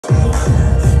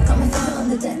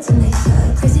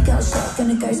detonator. Crazy girl shit,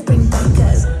 gonna go spring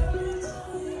breakers.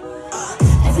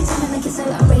 Every time I make it so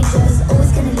outrageous,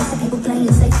 always gonna listen to people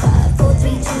playing safer. 4, 3,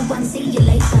 2, 1, see you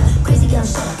later. Crazy girl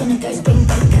shit, gonna go spring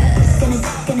breakers. Gonna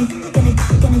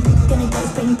go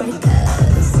spring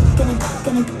breakers.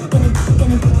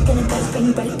 Gonna go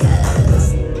spring breakers.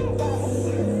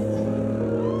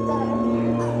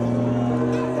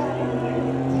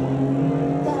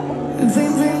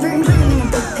 Vroom, vroom, vroom, vroom in a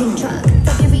big pink truck.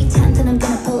 February 10th and I'm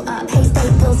gonna pull up. Hey,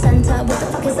 Staples Center, what the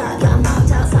fuck is that? Yeah, I'm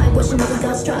parked outside watching all the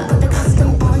girls strut. Got the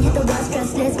custom on, hit the worst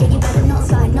dress list. Get you better not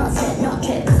slide, not slip, not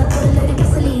trip. Cause I put a load of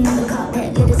gasoline on the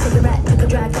carpet. Lit a cigarette, took a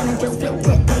drag, and I just flipped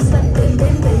it. Place went boom,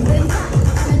 boom, boom, boom, clap.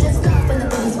 And I just laughed when the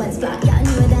bodies went splat. Yeah, I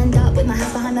knew I'd end up with my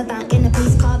hands behind my back in a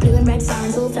police car, blue and red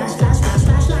signs, all flash, flash, flash,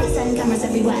 flashlights and cameras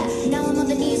everywhere. Now I'm on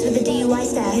the news with the DUI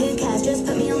stare. Who cares? Just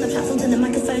put me on the platform, turn the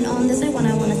microphone on. There's no one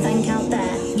I wanna thank out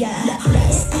there. Yeah,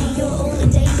 let's see, you're all in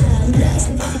danger. Let's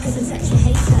because I'm such a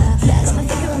hater. Got my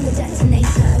finger on the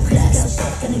detonator. Crazy girl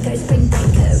shit, gonna go spring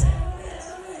breakers.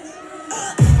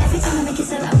 Every time I make it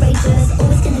so outrageous,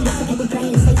 always gonna listen to people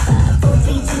playing safer. 4,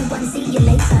 3, 2, 1, see you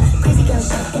later. Crazy girl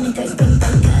shit, gonna go spring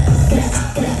breakers.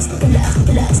 Gonna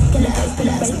go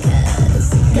spring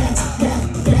breakers.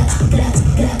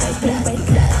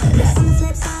 On the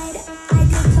flip side, I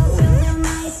could talk real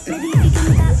nice. Maybe if you give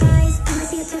me that prize, can I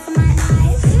see a tip of my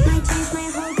eye? Might change my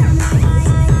whole damn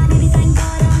life. Maybe thank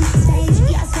God on stage.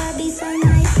 Yeah, I swear I'd be so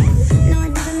nice. No,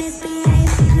 I'd never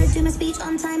misbehave, and I'd do my speech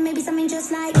on time. Maybe something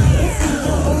just like it's me,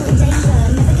 you're all in danger.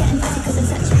 Never getting pussy cause I'm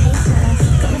such a hater.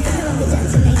 Got my finger on the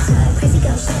detonator. Crazy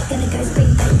girl shit, gonna go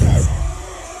spring breakers.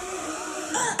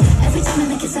 Every time I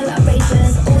make it so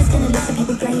outrageous, always gonna listen to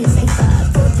people playing safer.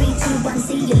 4, 3, 2, 1,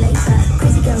 see you later.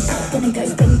 Crazy girl shit, gonna go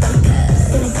spring breakers.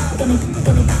 Gonna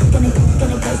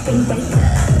go spring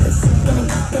breakers.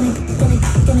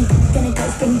 Gonna go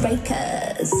spring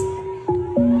breakers.